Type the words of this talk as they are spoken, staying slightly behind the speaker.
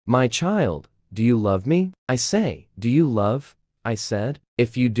My child, do you love me? I say, do you love? I said.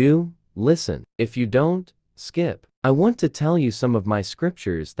 If you do, listen. If you don't, skip. I want to tell you some of my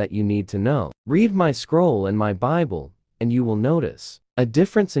scriptures that you need to know. Read my scroll and my Bible, and you will notice a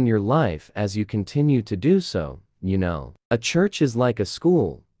difference in your life as you continue to do so. You know, a church is like a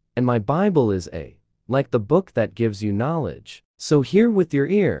school, and my Bible is like the book that gives you knowledge. So hear with your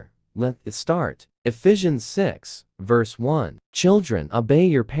ear. Let it start. Ephesians 6, verse 1. Children, obey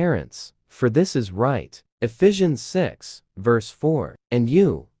your parents, for this is right. Ephesians 6, verse 4. And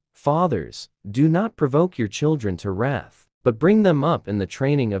you, fathers, do not provoke your children to wrath, but bring them up in the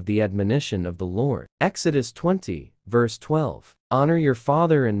training of the admonition of the Lord. Exodus 20, verse 12. Honor your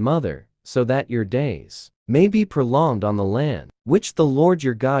father and mother, so that your days may be prolonged on the land, which the Lord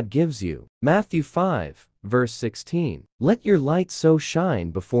your God gives you. Matthew 5, verse 16. Let your light so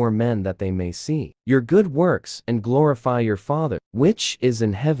shine before men that they may see your good works and glorify your Father, which is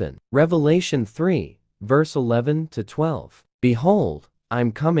in heaven. Revelation 3, verse 11 to 12. Behold, I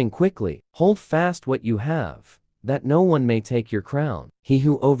am coming quickly. Hold fast what you have, that no one may take your crown. He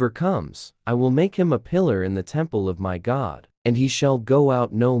who overcomes, I will make him a pillar in the temple of my God, and he shall go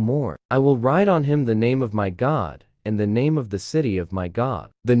out no more. I will write on him the name of my God, and the name of the city of my God,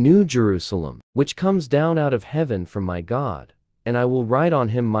 the new Jerusalem, which comes down out of heaven from my God, and I will write on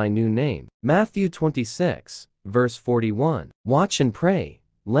him my new name. Matthew 26, verse 41. Watch and pray,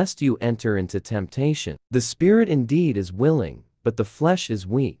 lest you enter into temptation. The spirit indeed is willing, but the flesh is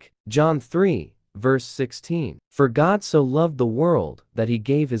weak. John 3, verse 16. For God so loved the world that he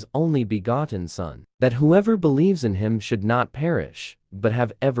gave his only begotten Son, that whoever believes in him should not perish, but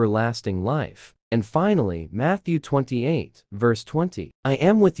have everlasting life. And finally, Matthew 28, verse 20. I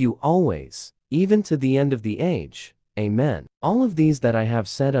am with you always, even to the end of the age. Amen. All of these that I have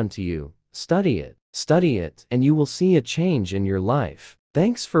said unto you, study it, and you will see a change in your life.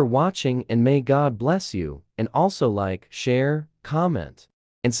 Thanks for watching, and may God bless you, and also like, share, comment,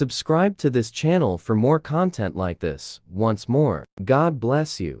 and subscribe to this channel for more content like this. Once more, God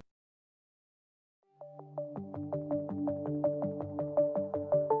bless you.